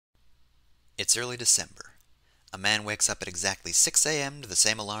It's early December. A man wakes up at exactly 6 a.m. to the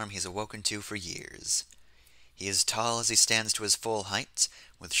same alarm he's awoken to for years. He is tall as he stands to his full height,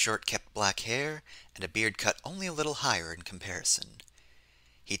 with short kept black hair, and a beard cut only a little higher in comparison.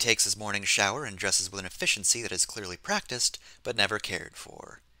 He takes his morning shower and dresses with an efficiency that is clearly practiced, but never cared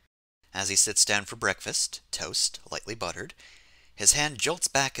for. As he sits down for breakfast, toast, lightly buttered, his hand jolts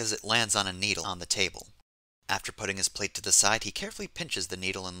back as it lands on a needle on the table. After putting his plate to the side, he carefully pinches the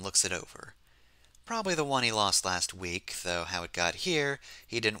needle and looks it over. Probably the one he lost last week, though how it got here,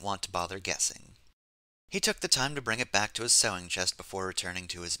 he didn't want to bother guessing. He took the time to bring it back to his sewing chest before returning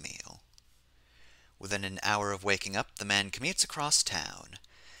to his meal. Within an hour of waking up, the man commutes across town.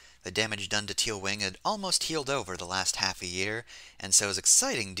 The damage done to Teal Wing had almost healed over the last half a year, and so his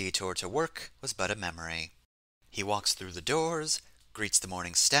exciting detour to work was but a memory. He walks through the doors, greets the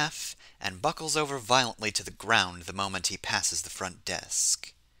morning staff, and buckles over violently to the ground the moment he passes the front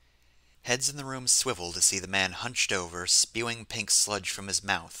desk. Heads in the room swivel to see the man hunched over, spewing pink sludge from his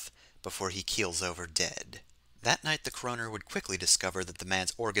mouth, before he keels over dead. That night the coroner would quickly discover that the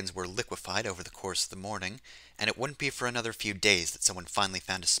man's organs were liquefied over the course of the morning, and it wouldn't be for another few days that someone finally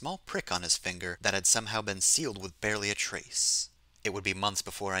found a small prick on his finger that had somehow been sealed with barely a trace. It would be months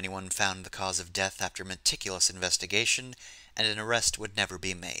before anyone found the cause of death after meticulous investigation, and an arrest would never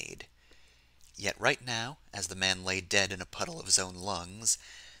be made. Yet right now, as the man lay dead in a puddle of his own lungs,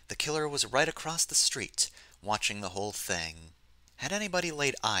 the killer was right across the street, watching the whole thing. Had anybody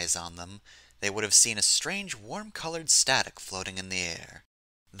laid eyes on them, they would have seen a strange warm-colored static floating in the air.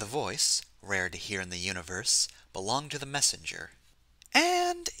 The voice, rare to hear in the universe, belonged to the messenger.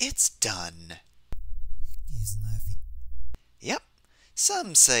 And it's done. Yep,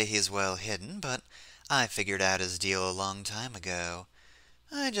 some say he's well hidden, but I figured out his deal a long time ago.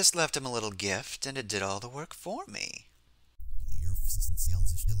 I just left him a little gift, and it did all the work for me.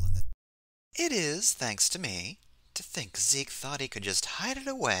 It is, thanks to me. To think Zeke thought he could just hide it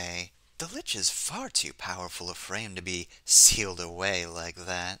away. The Lich is far too powerful a frame to be sealed away like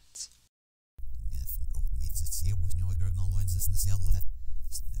that.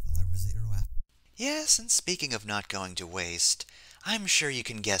 Yes, and speaking of not going to waste, I'm sure you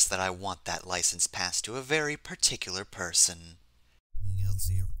can guess that I want that license passed to a very particular person.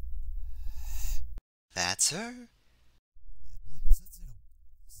 That's her.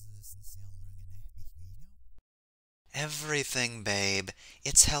 Everything, babe.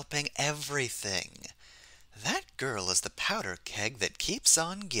 It's helping everything. That girl is the powder keg that keeps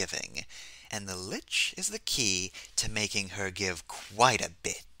on giving, and the Lich is the key to making her give quite a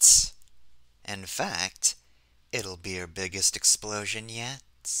bit. In fact, it'll be her biggest explosion yet.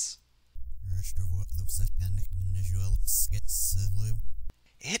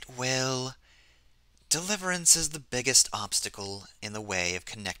 It will. Deliverance is the biggest obstacle in the way of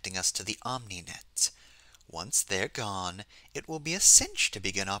connecting us to the OmniNet. Once they're gone, it will be a cinch to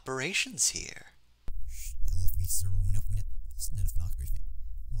begin operations here.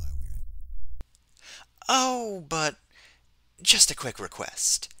 Oh, but just a quick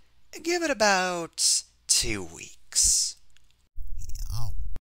request. Give it about 2 weeks.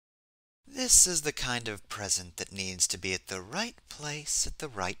 This is the kind of present that needs to be at the right place at the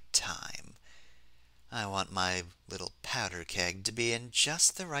right time. I want my little powder keg to be in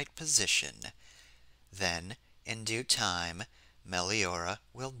just the right position. Then, in due time, Meliora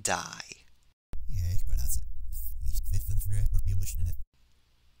will die.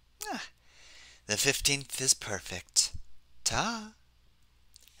 The 15th is perfect. Ta!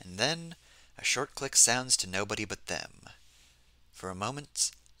 And then, a short click sounds to nobody but them. For a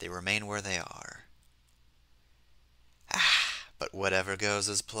moment, they remain where they are. But whatever goes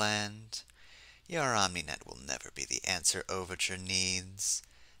as planned, your OmniNet will never be the answer Overture needs.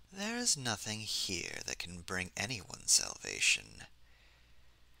 There is nothing here that can bring anyone salvation.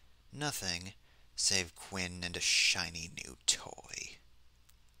 Nothing save Quinn and a shiny new toy.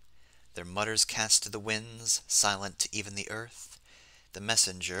 Their mutters cast to the winds, silent to even the earth. The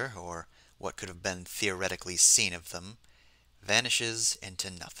messenger, or what could have been theoretically seen of them, vanishes into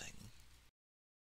nothing.